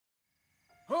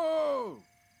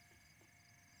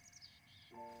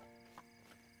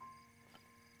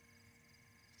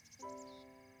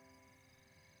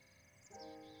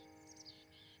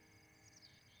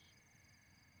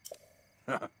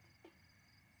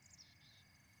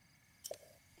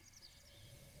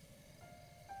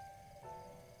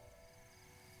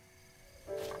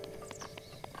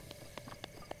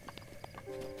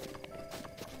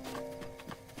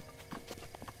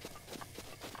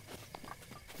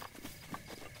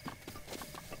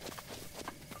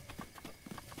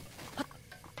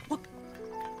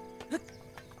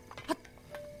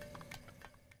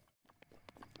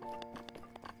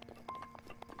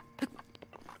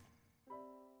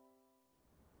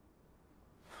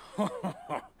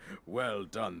Well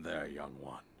done there, young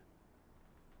one.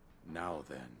 Now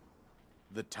then,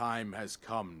 the time has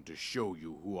come to show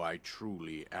you who I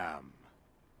truly am.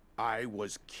 I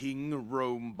was King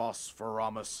Rome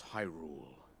Bosphoramos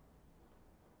Hyrule.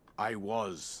 I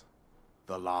was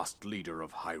the last leader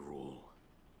of Hyrule.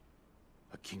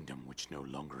 A kingdom which no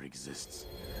longer exists.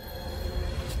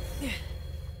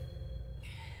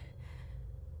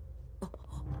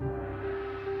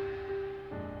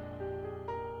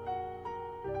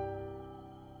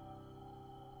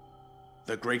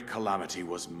 The Great Calamity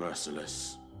was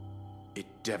merciless. It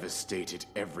devastated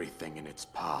everything in its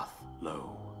path,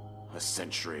 lo, a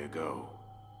century ago.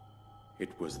 It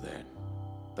was then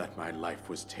that my life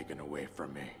was taken away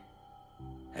from me.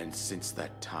 And since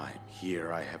that time,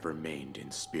 here I have remained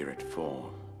in spirit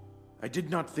form. I did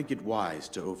not think it wise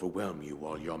to overwhelm you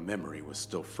while your memory was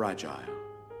still fragile.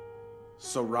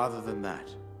 So rather than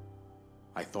that,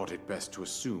 I thought it best to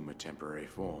assume a temporary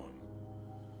form.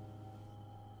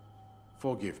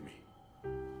 Forgive me.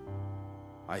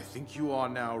 I think you are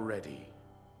now ready.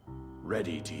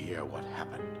 Ready to hear what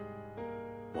happened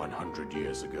 100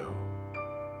 years ago.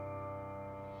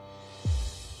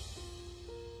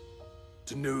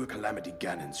 To know Calamity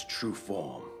Ganon's true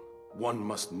form, one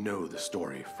must know the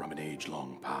story from an age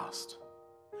long past.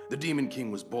 The Demon King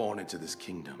was born into this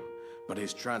kingdom, but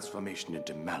his transformation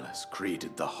into malice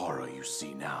created the horror you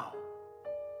see now.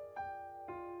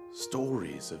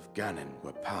 Stories of Ganon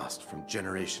were passed from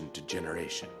generation to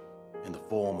generation in the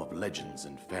form of legends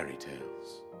and fairy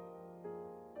tales.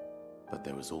 But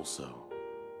there was also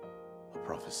a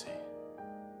prophecy.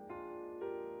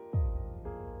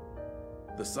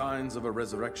 The signs of a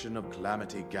resurrection of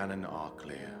Calamity Ganon are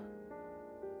clear,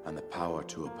 and the power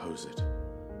to oppose it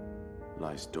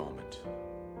lies dormant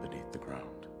beneath the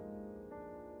ground.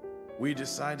 We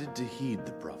decided to heed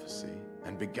the prophecy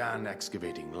and began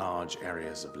excavating large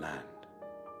areas of land.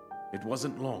 It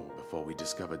wasn't long before we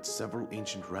discovered several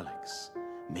ancient relics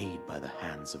made by the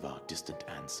hands of our distant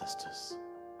ancestors.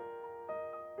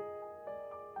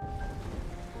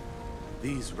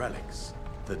 These relics,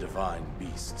 the divine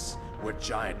beasts, were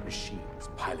giant machines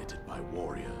piloted by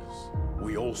warriors.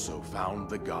 We also found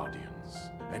the Guardians,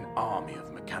 an army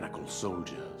of mechanical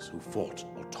soldiers who fought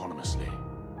autonomously.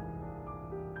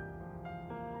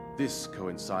 This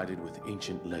coincided with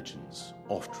ancient legends,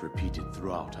 oft repeated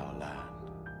throughout our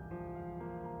land.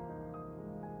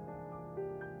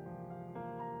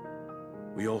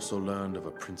 We also learned of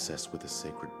a princess with a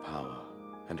sacred power,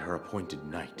 and her appointed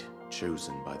knight,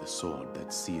 chosen by the sword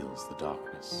that seals the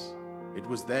darkness. It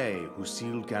was they who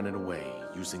sealed Ganon away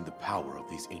using the power of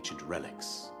these ancient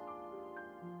relics.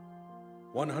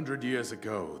 100 years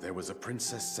ago, there was a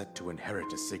princess set to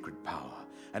inherit a sacred power,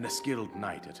 and a skilled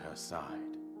knight at her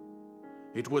side.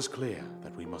 It was clear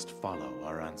that we must follow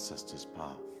our ancestors'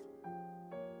 path.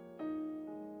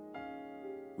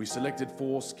 We selected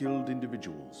 4 skilled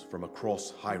individuals from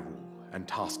across Hyrule and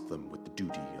tasked them with the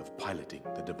duty of piloting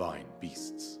the divine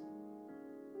beasts.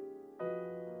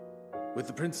 With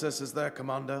the princess as their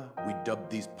commander, we dubbed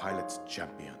these pilots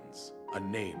champions, a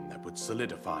name that would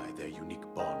solidify their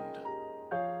unique bond.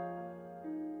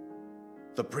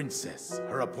 The princess,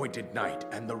 her appointed knight,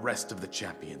 and the rest of the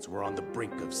champions were on the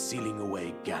brink of sealing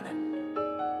away Ganon.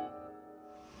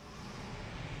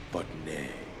 But nay.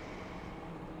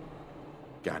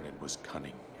 Ganon was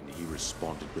cunning, and he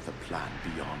responded with a plan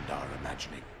beyond our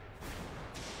imagining.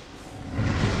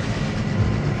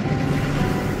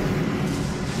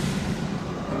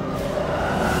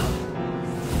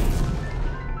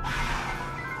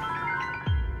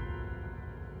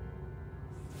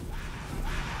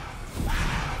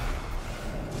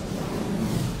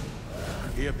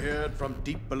 He appeared from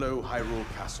deep below Hyrule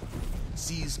Castle,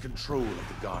 seized control of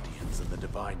the Guardians and the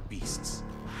divine beasts,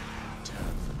 and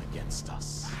turned them against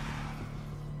us.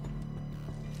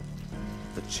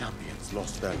 The champions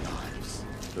lost their lives.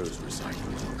 Those residing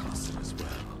in the castle as well.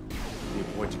 The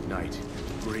appointed knight,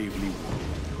 gravely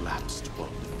wounded, collapsed while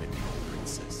defending the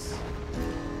princess.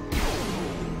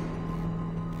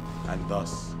 And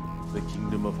thus, the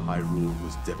kingdom of Hyrule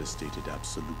was devastated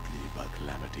absolutely by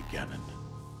Calamity Ganon.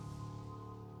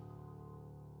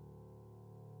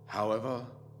 However,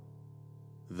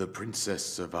 the princess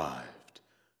survived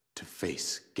to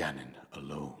face Ganon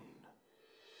alone.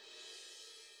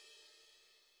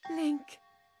 Link,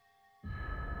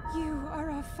 you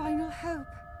are our final hope.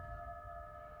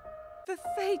 The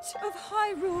fate of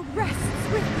Hyrule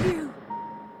rests with you.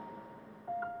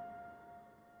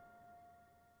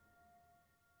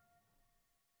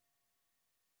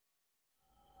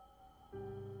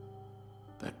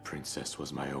 That princess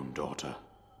was my own daughter.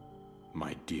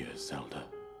 My dear Zelda.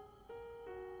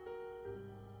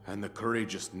 and the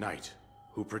courageous knight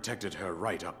who protected her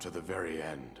right up to the very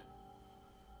end.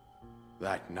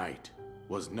 That knight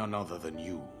was none other than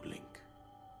you, Link.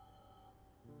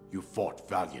 You fought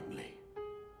valiantly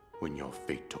when your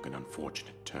fate took an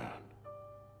unfortunate turn.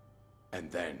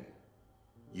 And then,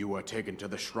 you were taken to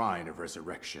the Shrine of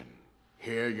Resurrection.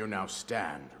 Here you now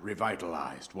stand,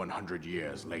 revitalized 100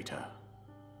 years later.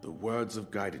 The words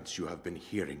of guidance you have been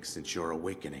hearing since your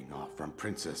awakening are from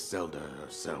Princess Zelda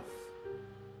herself.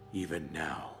 Even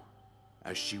now,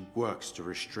 as she works to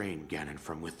restrain Ganon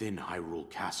from within Hyrule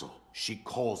Castle, she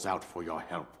calls out for your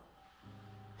help.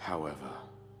 However,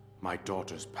 my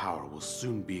daughter's power will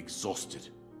soon be exhausted.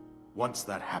 Once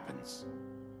that happens,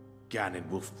 Ganon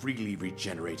will freely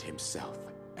regenerate himself,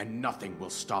 and nothing will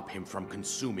stop him from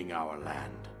consuming our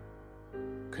land.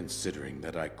 Considering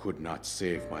that I could not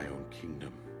save my own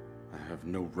kingdom, I have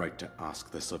no right to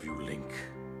ask this of you, Link.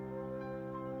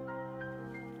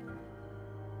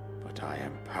 But I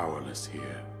am powerless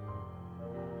here.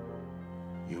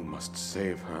 You must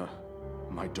save her,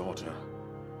 my daughter,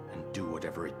 and do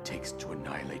whatever it takes to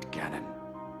annihilate Ganon.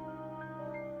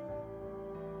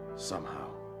 Somehow,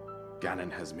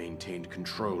 Ganon has maintained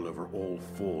control over all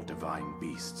 4 divine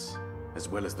beasts, as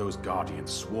well as those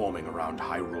guardians swarming around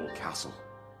Hyrule Castle.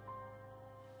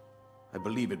 I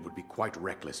believe it would be quite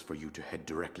reckless for you to head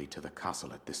directly to the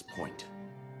castle at this point.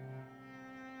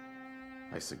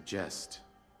 I suggest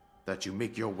that you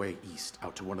make your way east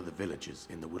out to one of the villages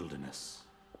in the wilderness.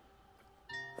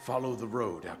 Follow the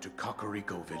road out to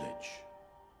Kakariko Village.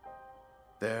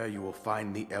 There you will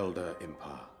find the Elder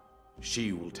Impa.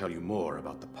 She will tell you more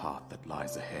about the path that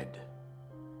lies ahead.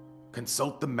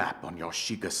 Consult the map on your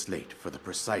Sheikah slate for the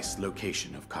precise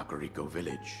location of Kakariko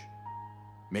Village.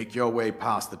 Make your way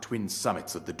past the twin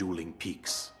summits of the dueling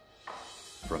peaks.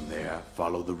 From there,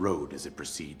 follow the road as it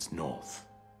proceeds north.